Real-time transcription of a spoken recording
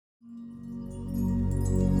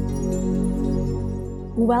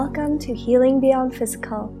Welcome to Healing Beyond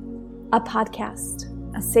Physical, a podcast,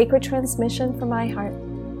 a sacred transmission from my heart.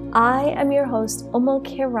 I am your host, Omol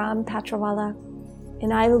Kiram Patrawala,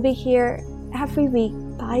 and I will be here every week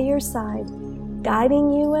by your side,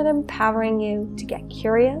 guiding you and empowering you to get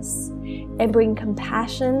curious and bring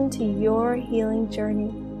compassion to your healing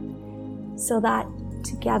journey so that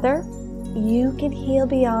together you can heal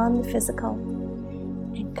beyond the physical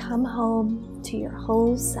and come home to your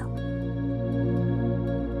whole self.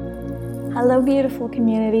 Hello, beautiful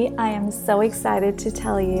community. I am so excited to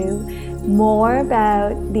tell you more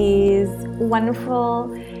about these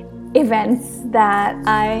wonderful events that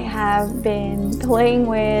I have been playing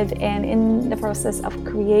with and in the process of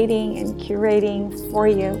creating and curating for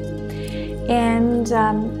you. And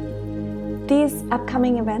these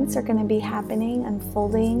upcoming events are going to be happening,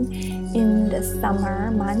 unfolding in the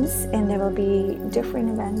summer months, and there will be different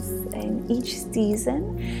events in each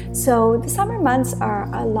season. So the summer months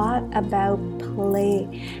are a lot about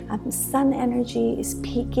play. Sun energy is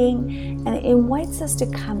peaking, and it invites us to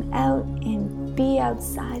come out and be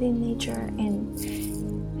outside in nature and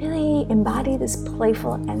really embody this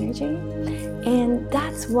playful energy. And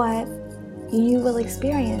that's what you will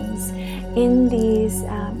experience in these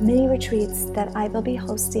mini retreats that I will be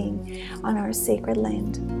hosting on our sacred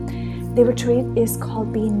land. The retreat is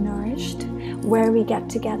called Be Nourished, where we get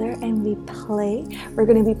together and we play. We're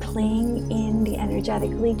going to be playing in the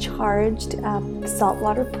energetically charged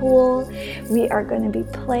saltwater pool. We are going to be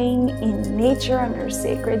playing in nature on our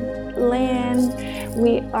sacred land.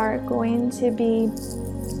 We are going to be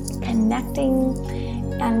connecting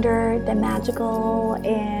under the magical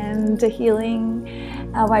and the healing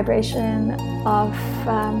vibration of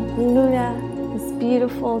Luna, this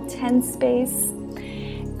beautiful 10 space,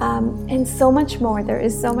 and so much more. There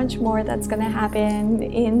is so much more that's going to happen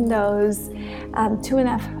in those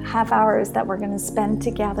 2.5 hours that we're going to spend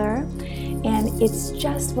together. And it's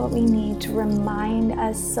just what we need to remind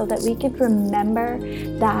us so that we can remember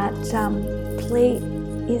that play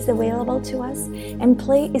is available to us, and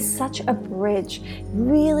play is such a bridge. It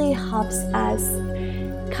really helps us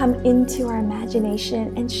come into our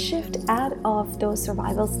imagination and shift out of those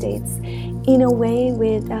survival states in a way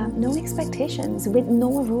with no expectations, with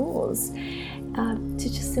no rules, to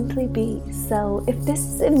just simply be. So if this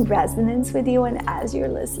is in resonance with you, and as you're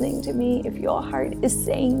listening to me, if your heart is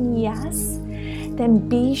saying yes, then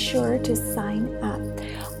be sure to sign up.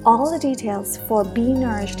 All the details for Be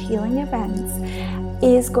Nourished healing events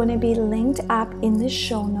is going to be linked up in the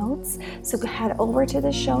show notes. So head over to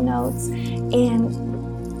the show notes and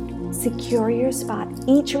secure your spot.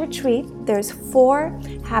 Each retreat, there's 4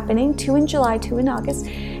 happening, 2 in July, 2 in August,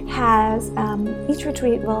 each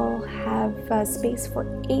retreat will have space for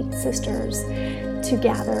 8 sisters to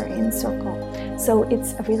gather in circle. So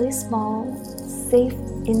it's a really small, safe,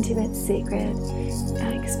 intimate, sacred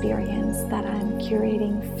experience that I'm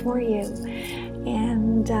curating for you.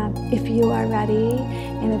 And if you are ready,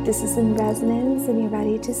 and if this is in resonance and you're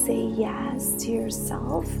ready to say yes to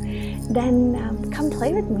yourself, then come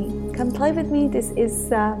play with me. Come play with me. This is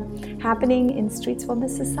happening in Streetsville,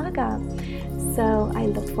 Mississauga. So I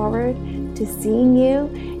look forward to seeing you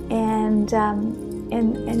and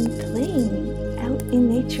playing out in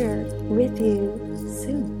nature with you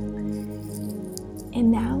soon.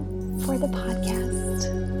 And now for the podcast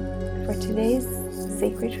for today's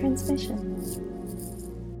sacred transmission.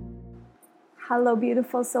 Hello,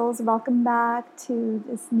 beautiful souls. Welcome back to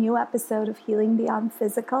this new episode of Healing Beyond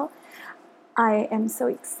Physical. I am so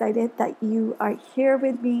excited that you are here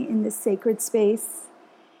with me in this sacred space.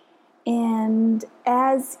 And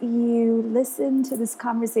as you listen to this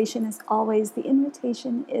conversation, as always, the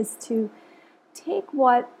invitation is to take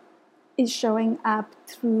what is showing up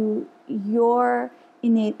through your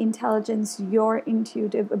innate intelligence, your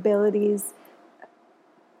intuitive abilities,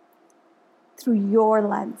 through your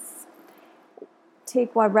lens.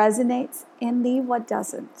 Take what resonates and leave what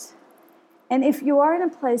doesn't. And if you are in a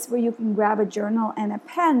place where you can grab a journal and a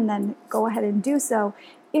pen, then go ahead and do so.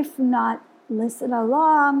 If not, listen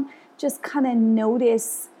along. Just kind of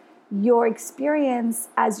notice your experience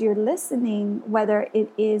as you're listening, whether it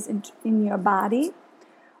is in your body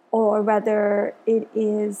or whether it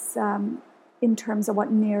is in terms of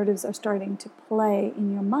what narratives are starting to play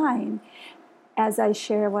in your mind as I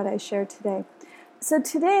share what I share today. So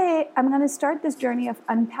today, I'm going to start this journey of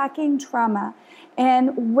unpacking trauma.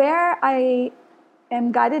 And where I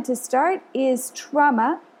am guided to start is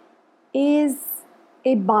trauma is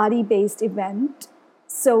a body-based event.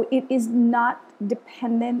 So it is not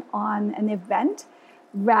dependent on an event.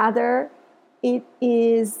 Rather, it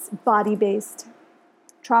is body-based.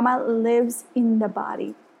 Trauma lives in the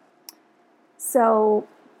body. So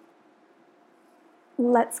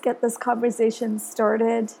let's get this conversation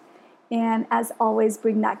started. And as always,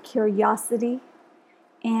 bring that curiosity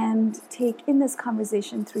and take in this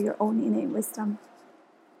conversation through your own innate wisdom.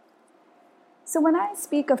 So when I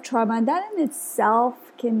speak of trauma, that in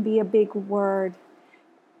itself can be a big word.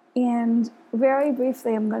 And very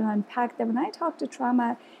briefly, I'm going to unpack that. When I talk to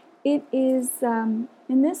trauma, it is, in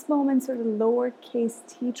this moment, sort of lowercase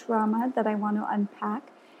t trauma that I want to unpack,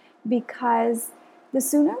 because the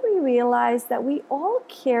sooner we realize that we all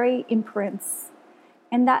carry imprints,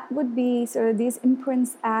 and that would be sort of these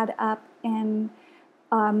imprints add up, and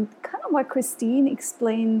kind of what Christine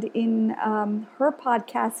explained in her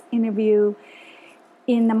podcast interview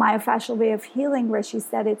in the Myofascial Way of Healing, where she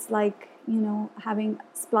said it's like, having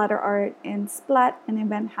splatter art, and splat, an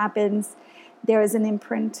event happens, there is an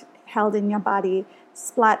imprint held in your body.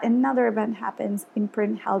 Splat, another event happens,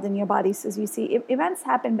 imprint held in your body. So as you see, events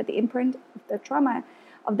happen, but the imprint of the trauma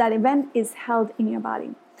of that event is held in your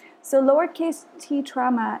body. So lowercase t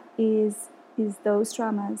trauma is those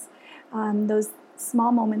traumas, those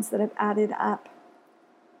small moments that have added up.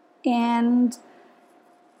 And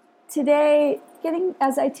today,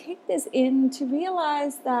 as I take this in, to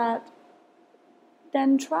realize that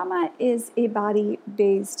then trauma is a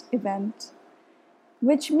body-based event,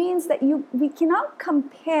 which means that we cannot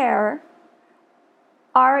compare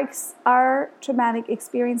our traumatic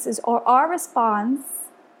experiences or our response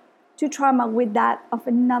to trauma with that of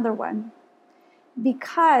another one,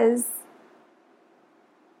 because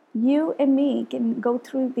you and me can go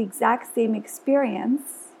through the exact same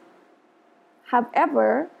experience.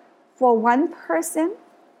 However, for one person,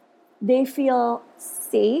 they feel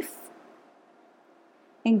safe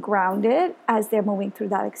and grounded as they're moving through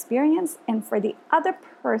that experience. And for the other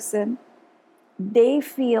person, they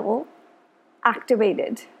feel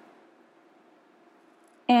activated.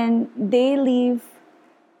 And they leave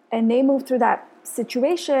and they move through that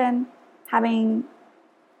situation having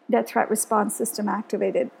their threat response system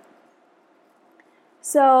activated.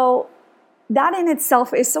 So that in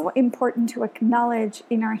itself is so important to acknowledge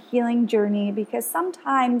in our healing journey, because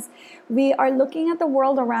sometimes we are looking at the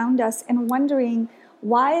world around us and wondering,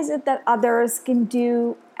 why is it that others can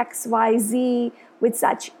do X, Y, Z with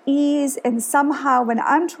such ease, and somehow when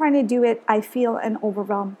I'm trying to do it, I feel an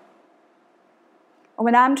overwhelm? Or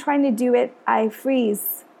when I'm trying to do it, I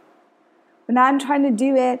freeze. When I'm trying to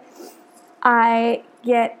do it, I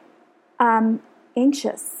get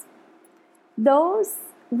anxious.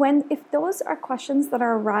 If those are questions that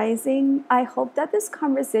are arising, I hope that this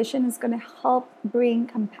conversation is going to help bring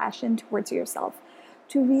compassion towards yourself,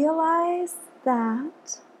 to realize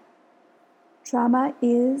that trauma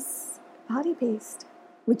is body-based,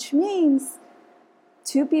 which means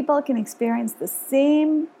two people can experience the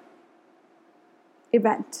same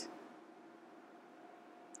event,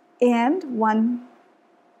 and one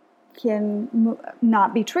can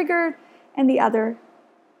not be triggered and the other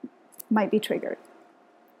might be triggered.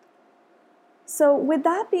 So with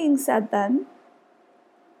that being said, then,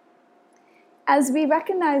 as we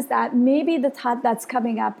recognize that, maybe the thought that's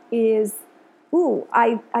coming up is,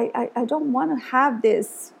 I don't want to have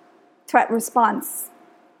this threat response.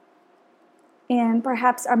 And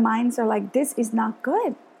perhaps our minds are like, this is not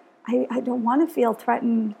good. I don't want to feel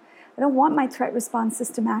threatened. I don't want my threat response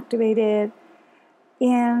system activated.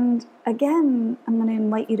 And again, I'm going to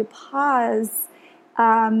invite you to pause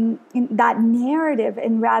in that narrative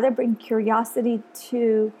and rather bring curiosity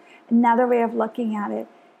to another way of looking at it.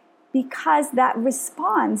 Because that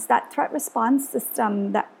response, that threat response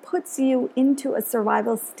system that puts you into a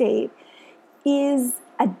survival state, is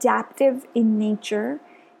adaptive in nature,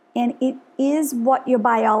 and it is what your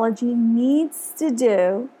biology needs to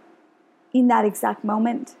do in that exact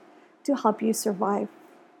moment to help you survive.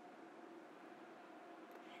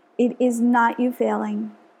 It is not you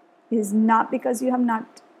failing. It is not because you have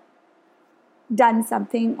not done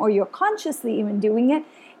something or you're consciously even doing it.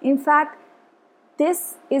 In fact,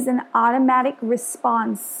 this is an automatic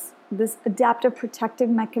response. This adaptive protective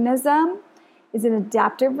mechanism is an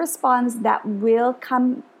adaptive response that will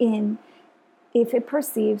come in if it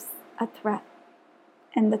perceives a threat.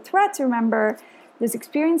 And the threats, remember, those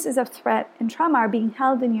experiences of threat and trauma are being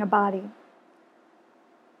held in your body.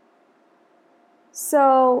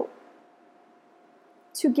 So,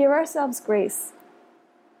 to give ourselves grace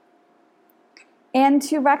and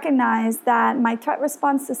to recognize that my threat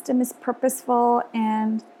response system is purposeful,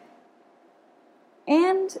 and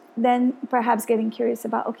then perhaps getting curious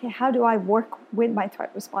about, okay, how do I work with my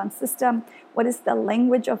threat response system? What is the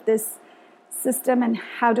language of this system, and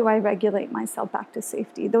how do I regulate myself back to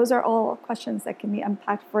safety? Those are all questions that can be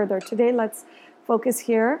unpacked further. Today, let's focus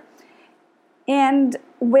here. And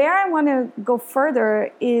where I want to go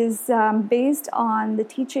further is based on the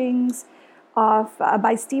teachings of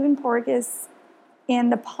by Stephen Porges in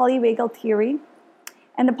the polyvagal theory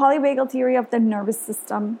and the polyvagal theory of the nervous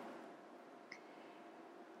system.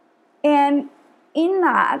 And in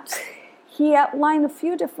that, he outlined a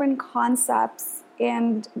few different concepts,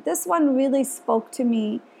 and this one really spoke to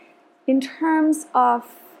me in terms of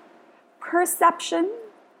perception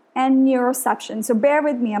and neuroception. So bear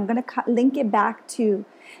with me, I'm going to link it back to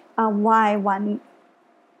why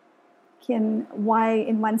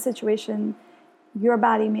in one situation your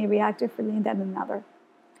body may react differently than another.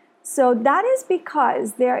 So that is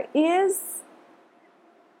because there is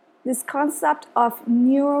this concept of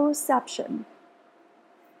neuroception.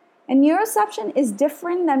 And neuroception is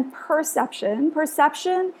different than perception.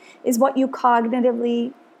 Perception is what you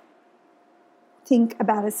cognitively think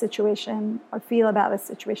about a situation or feel about a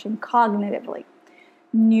situation cognitively.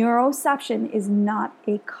 Neuroception is not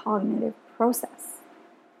a cognitive process.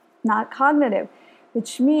 Not cognitive,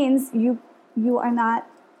 which means you are not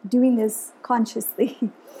doing this consciously.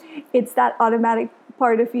 It's that automatic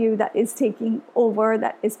part of you that is taking over,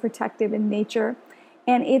 that is protective in nature.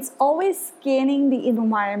 And it's always scanning the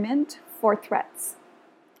environment for threats.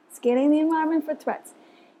 Scanning the environment for threats.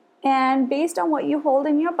 And based on what you hold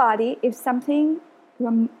in your body, if something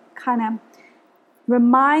kind of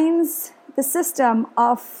reminds the system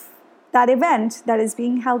of that event that is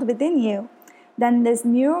being held within you, then this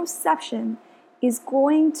neuroception is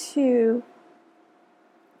going to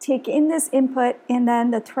take in this input, and then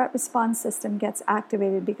the threat response system gets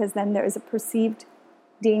activated, because then there is a perceived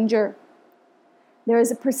danger. There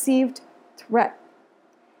is a perceived threat.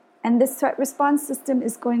 And this threat response system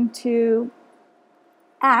is going to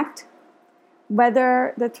act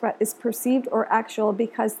whether the threat is perceived or actual,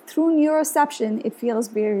 because through neuroception, it feels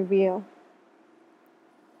very real.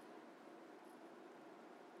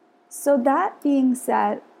 So that being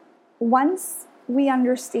said, once we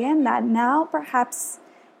understand that, now perhaps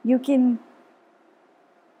you can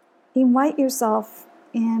invite yourself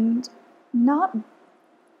and not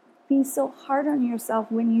be so hard on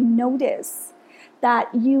yourself when you notice that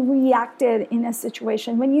you reacted in a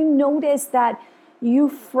situation, when you notice that you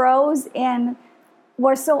froze and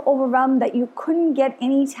were so overwhelmed that you couldn't get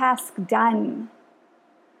any task done.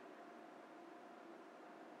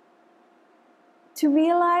 To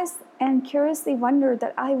realize and curiously wonder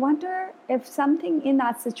that I wonder if something in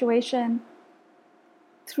that situation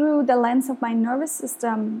through the lens of my nervous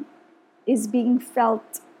system is being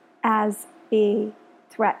felt as a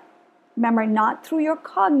threat. Remember, not through your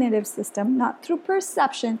cognitive system, not through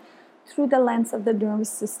perception, through the lens of the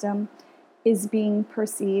nervous system is being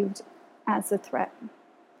perceived as a threat.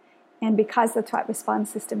 And because the threat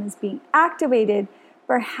response system is being activated,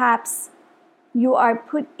 perhaps you are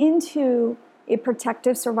put into a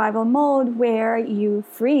protective survival mode where you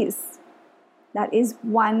freeze. That is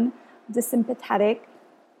one of the sympathetic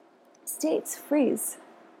states, freeze.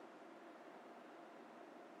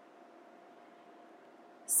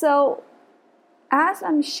 So as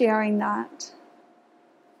I'm sharing that,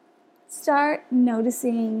 start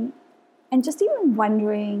noticing and just even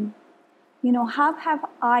wondering, how have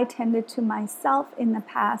I tended to myself in the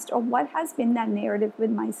past, or what has been that narrative with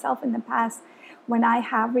myself in the past when I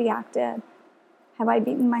have reacted? Have I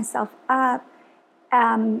beaten myself up?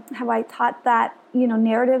 Have I thought that,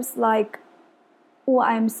 narratives like, oh,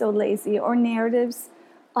 I'm so lazy, or narratives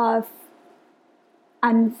of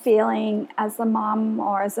I'm failing as a mom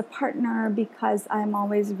or as a partner because I'm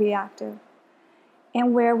always reactive?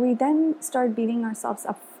 And where we then start beating ourselves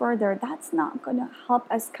up further, that's not going to help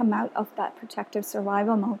us come out of that protective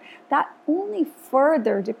survival mode. That only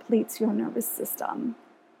further depletes your nervous system.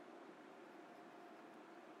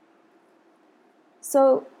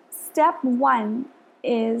 So step one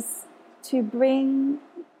is to bring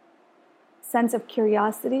sense of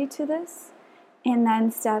curiosity to this. And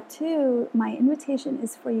then step two, my invitation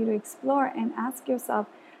is for you to explore and ask yourself,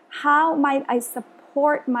 how might I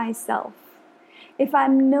support myself? If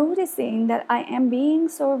I'm noticing that I am being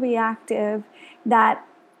so reactive that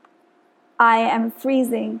I am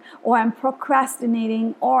freezing, or I'm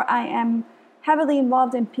procrastinating, or I am heavily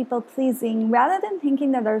involved in people pleasing, rather than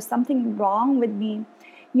thinking that there's something wrong with me,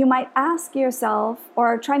 you might ask yourself,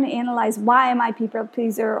 or trying to analyze, why am I people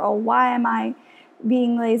pleaser, or why am I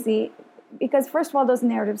being lazy? Because first of all, those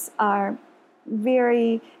narratives are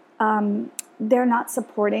very, they're not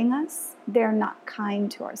supporting us. They're not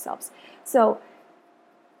kind to ourselves. So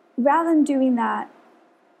rather than doing that,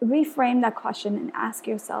 reframe that question and ask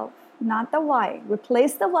yourself, not the why.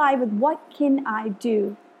 Replace the why with, what can I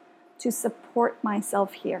do to support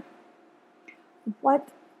myself here? What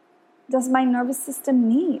does my nervous system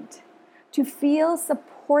need to feel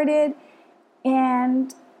supported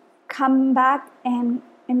and come back and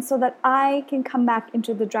so that I can come back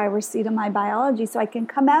into the driver's seat of my biology, so I can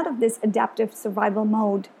come out of this adaptive survival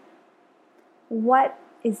mode? What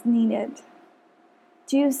is needed?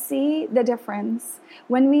 Do you see the difference?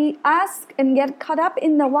 When we ask and get caught up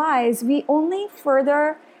in the whys, we only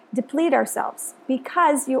further deplete ourselves,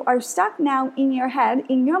 because you are stuck now in your head,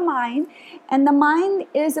 in your mind, and the mind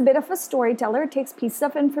is a bit of a storyteller. It takes pieces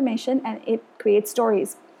of information and it creates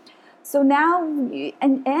stories. So now,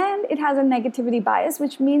 and it has a negativity bias,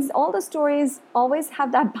 which means all the stories always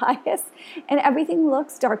have that bias and everything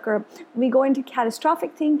looks darker. We go into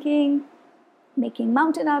catastrophic thinking, making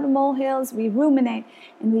mountain out of molehills, we ruminate,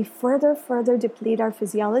 and we further deplete our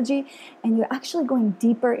physiology, and you're actually going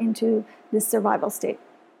deeper into this survival state.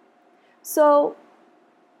 So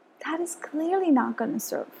that is clearly not going to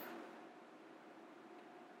serve.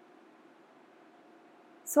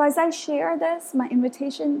 So as I share this, my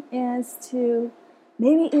invitation is to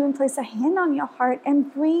maybe even place a hand on your heart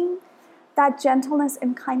and bring that gentleness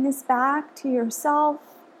and kindness back to yourself.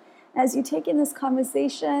 As you take in this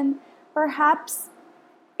conversation, perhaps,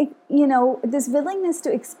 this willingness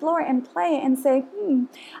to explore and play and say,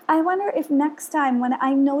 I wonder if next time when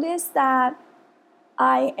I notice that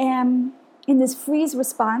I am in this freeze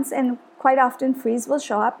response, and quite often freeze will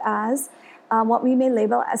show up as what we may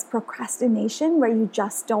label as procrastination, where you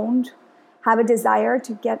just don't have a desire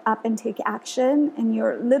to get up and take action and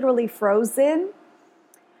you're literally frozen,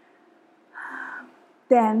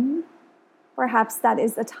 then perhaps that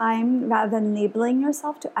is the time, rather than labeling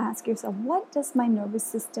yourself, to ask yourself, what does my nervous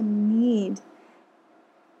system need?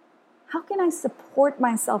 How can I support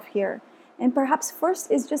myself here? And perhaps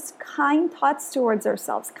first is just kind thoughts towards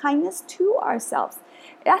ourselves, kindness to ourselves.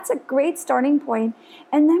 That's a great starting point.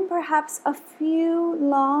 And then perhaps a few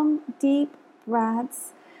long, deep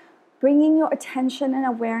breaths, bringing your attention and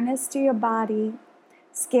awareness to your body,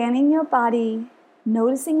 scanning your body,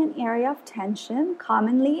 noticing an area of tension,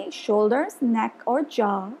 commonly shoulders, neck, or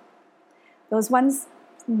jaw. Those ones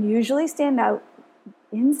usually stand out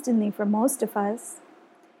instantly for most of us.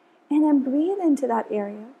 And then breathe into that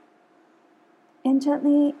area. And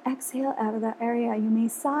gently exhale out of that area. You may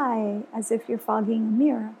sigh as if you're fogging a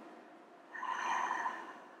mirror.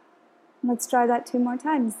 Let's try that 2 more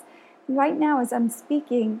times. Right now, as I'm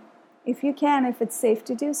speaking, if you can, if it's safe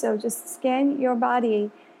to do so, just scan your body,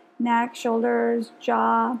 neck, shoulders,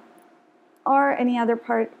 jaw, or any other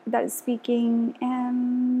part that is speaking,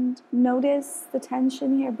 and notice the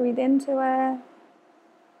tension here. Breathe into it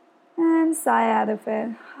and sigh out of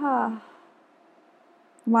it.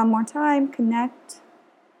 One more time, connect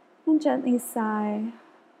and gently sigh.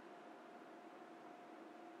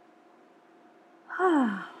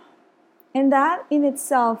 And that in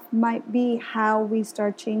itself might be how we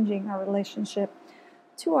start changing our relationship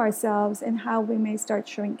to ourselves, and how we may start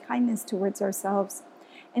showing kindness towards ourselves,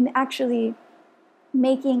 and actually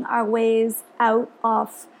making our ways out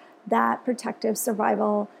of that protective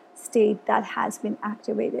survival state that has been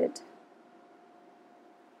activated.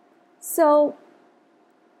 So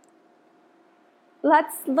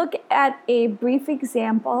let's look at a brief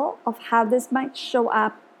example of how this might show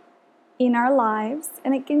up in our lives.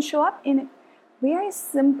 And it can show up in very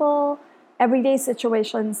simple, everyday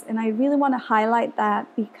situations. And I really want to highlight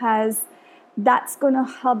that, because that's going to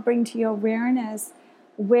help bring to your awareness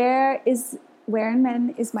where and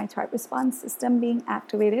when is my threat response system being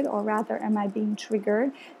activated, or rather, am I being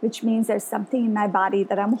triggered? Which means there's something in my body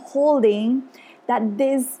that I'm holding that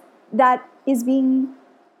is being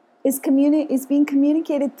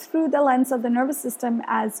communicated through the lens of the nervous system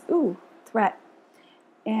as, threat.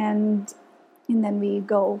 And then we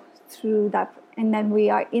go through that, and then we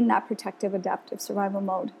are in that protective, adaptive survival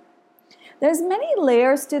mode. There's many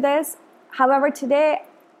layers to this. However, today,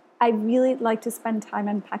 I really like to spend time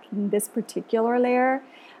unpacking this particular layer.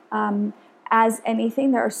 As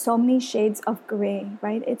anything, there are so many shades of gray,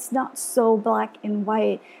 right? It's not so black and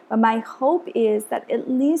white. But my hope is that at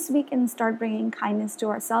least we can start bringing kindness to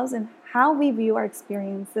ourselves and how we view our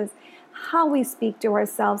experiences, how we speak to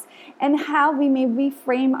ourselves, and how we may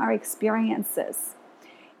reframe our experiences.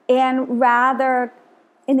 And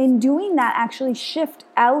in doing that, actually shift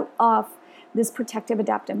out of this protective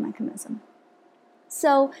adaptive mechanism.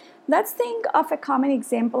 So let's think of a common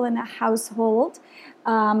example in a household.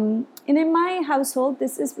 And in my household,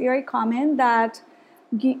 this is very common that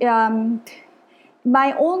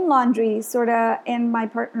my own laundry and my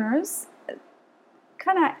partner's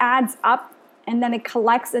kind of adds up, and then it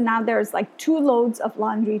collects, and now there's like 2 loads of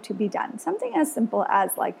laundry to be done. Something as simple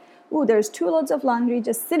as there's 2 loads of laundry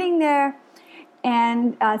just sitting there,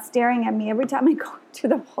 and staring at me every time I go to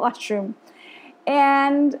the washroom.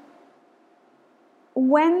 And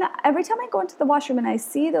every time I go into the washroom and I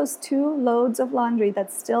see those 2 loads of laundry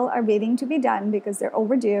that still are waiting to be done because they're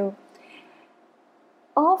overdue,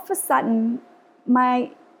 all of a sudden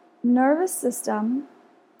my nervous system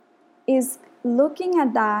is looking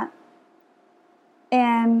at that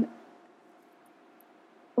and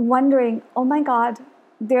wondering, oh my God,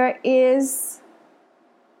 there is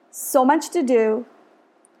so much to do.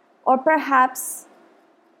 Or perhaps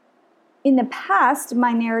in the past,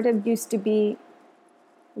 my narrative used to be,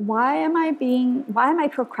 why am I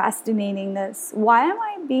procrastinating this? Why am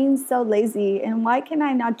I being so lazy? And why can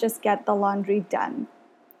I not just get the laundry done?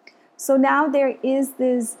 So now there is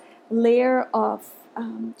this layer of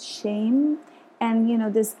shame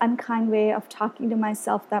and this unkind way of talking to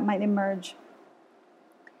myself that might emerge.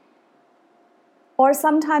 Or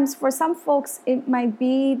sometimes for some folks, it might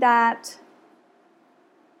be that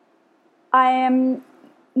I am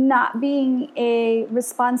not being a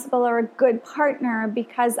responsible or a good partner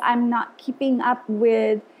because I'm not keeping up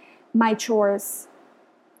with my chores.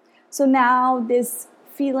 So now this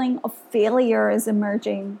feeling of failure is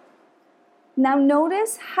emerging. Now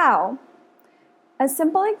notice how a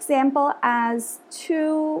simple example as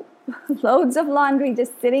 2 loads of laundry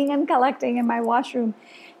just sitting and collecting in my washroom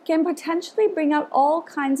can potentially bring out all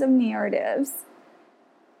kinds of narratives,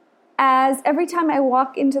 as every time I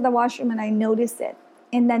walk into the washroom and I notice it,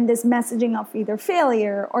 and then this messaging of either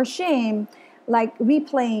failure or shame, like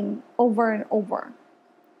replaying over and over.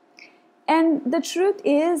 And the truth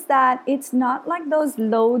is that it's not like those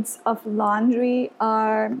loads of laundry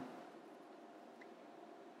are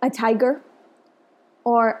a tiger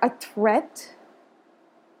or a threat,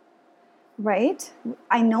 right?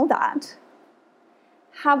 I know that.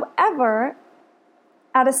 However,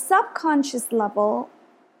 at a subconscious level,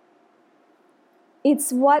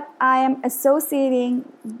 it's what I am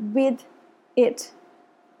associating with it,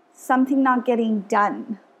 something not getting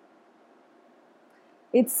done.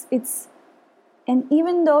 And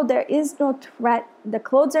even though there is no threat, the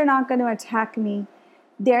clothes are not going to attack me,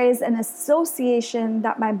 there is an association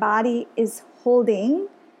that my body is holding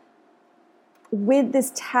with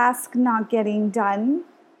this task not getting done.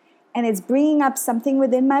 And it's bringing up something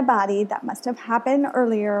within my body that must have happened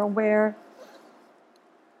earlier where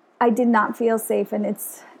I did not feel safe, and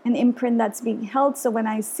it's an imprint that's being held. So when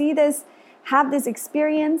I see this, have this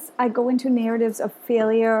experience, I go into narratives of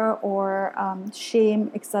failure or shame,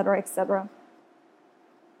 etc., etc.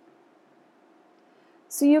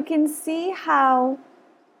 So you can see how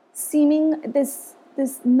seeming this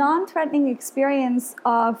non-threatening experience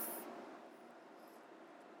of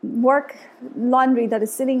work laundry that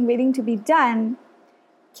is sitting waiting to be done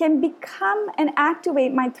can become and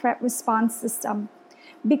activate my threat response system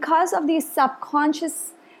because of these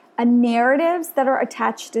subconscious narratives that are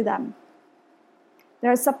attached to them.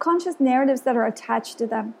 There are subconscious narratives that are attached to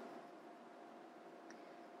them.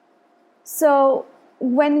 So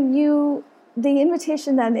the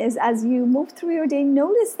invitation then is, as you move through your day,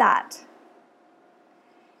 notice that.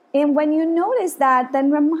 And when you notice that,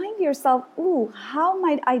 then remind yourself, how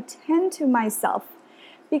might I tend to myself?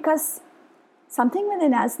 Because something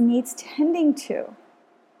within us needs tending to.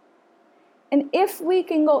 And if we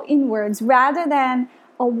can go inwards rather than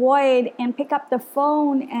avoid and pick up the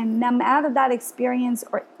phone and numb out of that experience,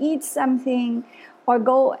 or eat something, or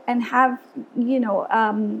go and have,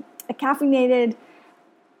 a caffeinated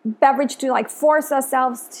beverage to force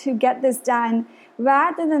ourselves to get this done,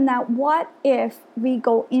 rather than that, what if we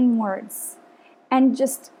go inwards and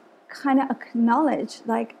just kind of acknowledge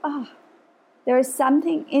there is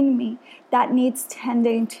something in me that needs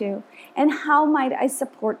tending to, and how might I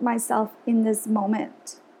support myself in this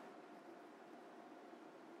moment?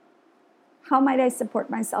 How might I support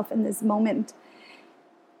myself in this moment?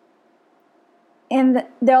 And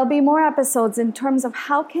there'll be more episodes in terms of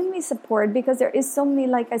how can we support, because there is so many,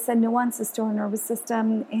 like I said, nuances to our nervous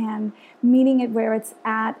system and meeting it where it's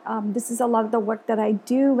at. This is a lot of the work that I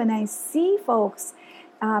do when I see folks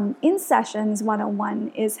in sessions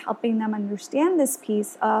one-on-one, is helping them understand this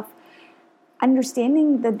piece of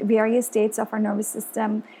understanding the various states of our nervous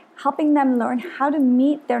system, helping them learn how to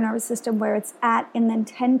meet their nervous system where it's at and then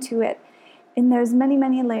tend to it. And there's many,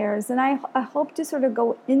 many layers. And I hope to sort of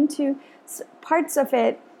go into parts of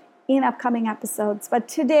it in upcoming episodes. But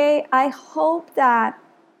today, I hope that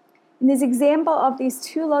in this example of these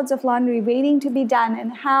 2 loads of laundry waiting to be done,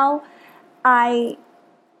 and how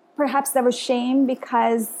perhaps there was shame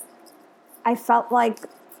because I felt like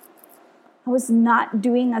I was not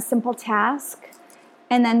doing a simple task,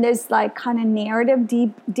 And then there's like kind of narrative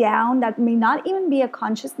deep down that may not even be a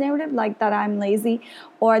conscious narrative, like that I'm lazy,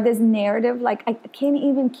 or this narrative like I can't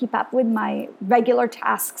even keep up with my regular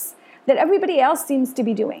tasks that everybody else seems to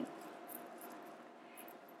be doing.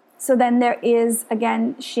 So then there is,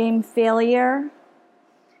 again, shame, failure.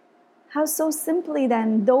 How so simply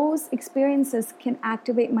then those experiences can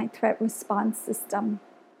activate my threat response system.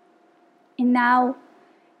 And now,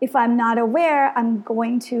 if I'm not aware, I'm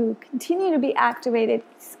going to continue to be activated,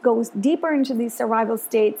 goes deeper into these survival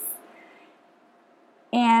states,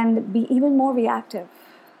 and be even more reactive,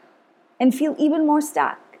 and feel even more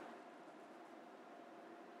stuck.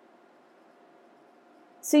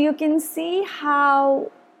 So you can see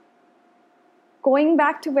how, going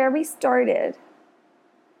back to where we started,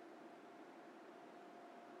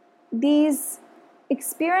 these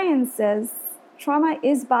experiences, trauma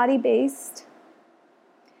is body-based.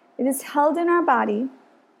 It is held in our body.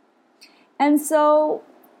 And so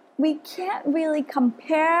we can't really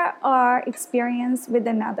compare our experience with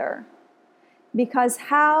another. Because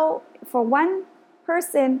how, for one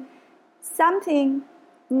person, something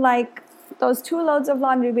like those 2 loads of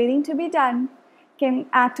laundry waiting to be done can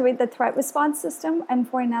activate the threat response system, and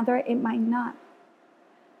for another, it might not.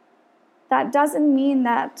 That doesn't mean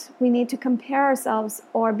that we need to compare ourselves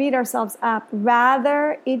or beat ourselves up.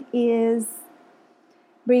 Rather, it is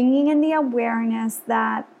bringing in the awareness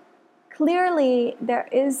that clearly there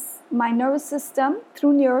is my nervous system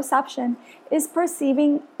through neuroception is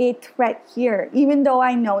perceiving a threat here, even though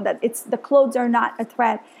I know that the clothes are not a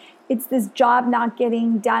threat. It's this job not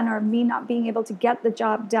getting done or me not being able to get the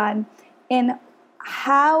job done, and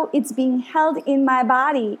how it's being held in my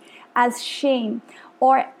body as shame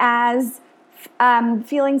or as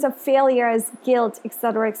feelings of failure, as guilt,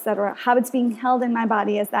 etc., how it's being held in my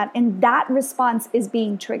body as that. And that response is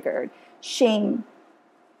being triggered. Shame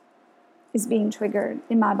is being triggered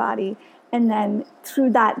in my body. And then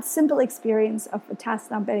through that simple experience of a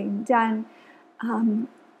task not getting done,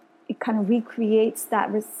 it kind of recreates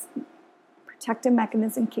that protective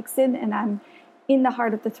mechanism kicks in, and I'm in the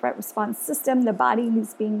heart of the threat response system. The body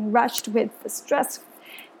is being rushed with the stress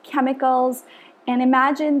chemicals. And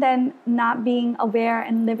imagine then not being aware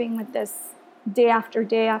and living with this day after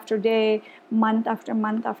day after day, month after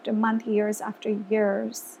month after month, years after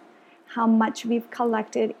years, how much we've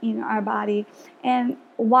collected in our body, and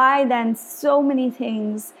why then so many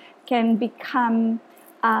things can become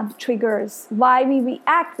triggers, why we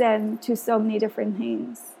react then to so many different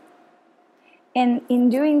things. And in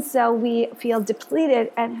doing so, we feel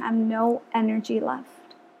depleted and have no energy left.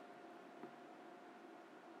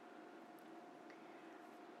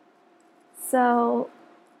 So,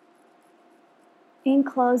 in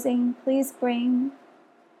closing, please bring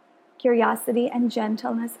curiosity and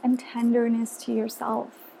gentleness and tenderness to yourself.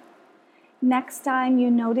 Next time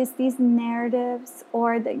you notice these narratives,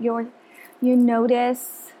 or that you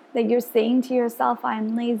notice that you're saying to yourself,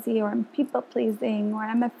 I'm lazy, or I'm people-pleasing, or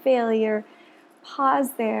I'm a failure,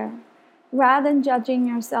 pause there. Rather than judging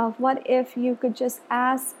yourself, what if you could just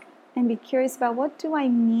ask and be curious about, what do I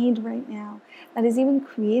need right now that is even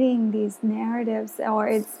creating these narratives, or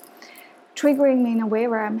it's triggering me in a way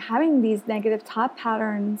where I'm having these negative thought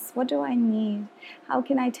patterns? What do I need? How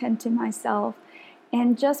can I tend to myself?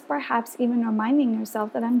 And just perhaps even reminding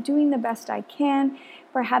yourself that I'm doing the best I can,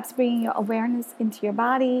 perhaps bringing your awareness into your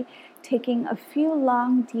body, taking a few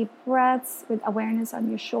long, deep breaths with awareness on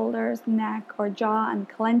your shoulders, neck, or jaw, and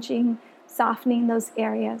clenching, softening those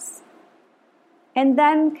areas. And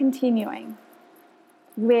then continuing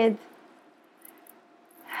with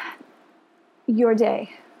your day.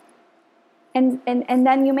 And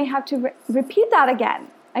then you may have to repeat that again.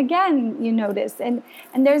 Again, you notice. And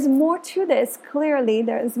there's more to this, clearly.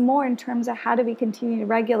 There's more in terms of how do we continue to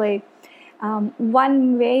regulate.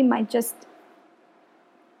 One way might just,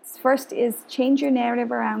 first is change your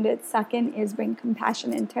narrative around it. Second is bring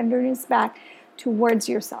compassion and tenderness back towards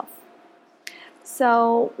yourself.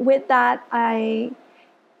 So with that, I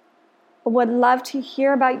would love to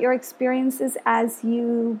hear about your experiences as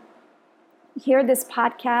you hear this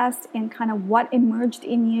podcast, and kind of what emerged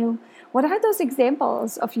in you. What are those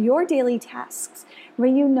examples of your daily tasks where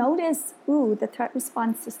you notice, the threat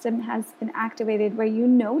response system has been activated, where you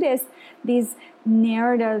notice these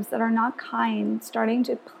narratives that are not kind starting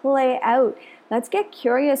to play out? Let's get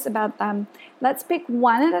curious about them. Let's pick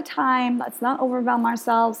one at a time. Let's not overwhelm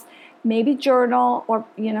ourselves. Maybe journal, or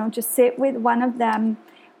just sit with one of them,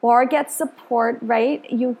 or get support, right?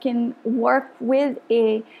 You can work with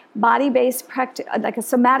a body-based like a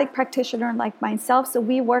somatic practitioner like myself. So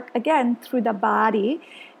we work, again, through the body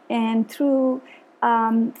and through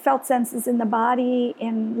felt senses in the body,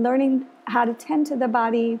 and learning how to tend to the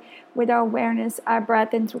body with our awareness, our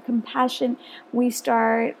breath, and through compassion, we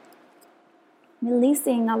start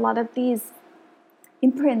releasing a lot of these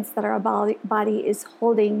imprints that our body is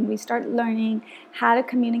holding. We start learning how to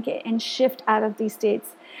communicate and shift out of these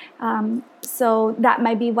states. So that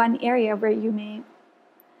might be one area where you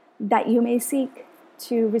may seek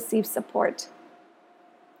to receive support.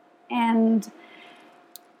 And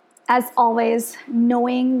as always,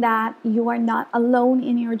 knowing that you are not alone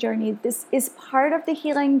in your journey. This is part of the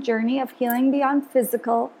healing journey of healing beyond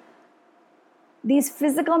physical. These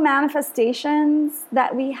physical manifestations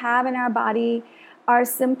that we have in our body are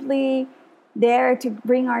simply there to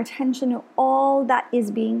bring our attention to all that is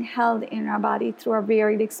being held in our body through our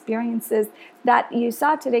varied experiences that you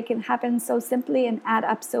saw today can happen so simply and add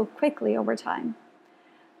up so quickly over time.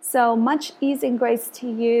 So much ease and grace to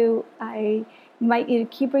you. I invite you to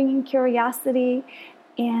keep bringing curiosity,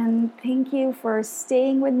 and thank you for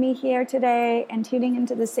staying with me here today and tuning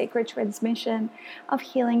into the sacred transmission of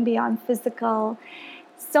healing beyond physical.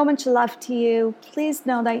 So much love to you. Please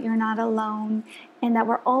know that you're not alone and that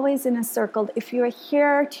we're always in a circle. If you're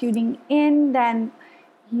here tuning in, then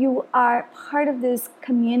you are part of this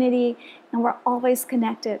community and we're always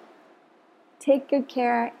connected. Take good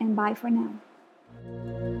care and bye for now.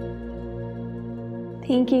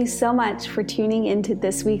 Thank you so much for tuning into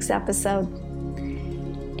this week's episode.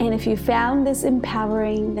 And if you found this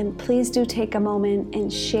empowering, then please do take a moment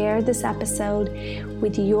and share this episode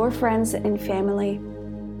with your friends and family.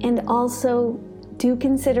 And also do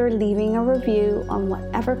consider leaving a review on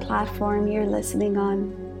whatever platform you're listening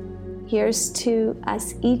on. Here's to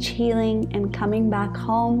us each healing and coming back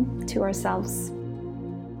home to ourselves.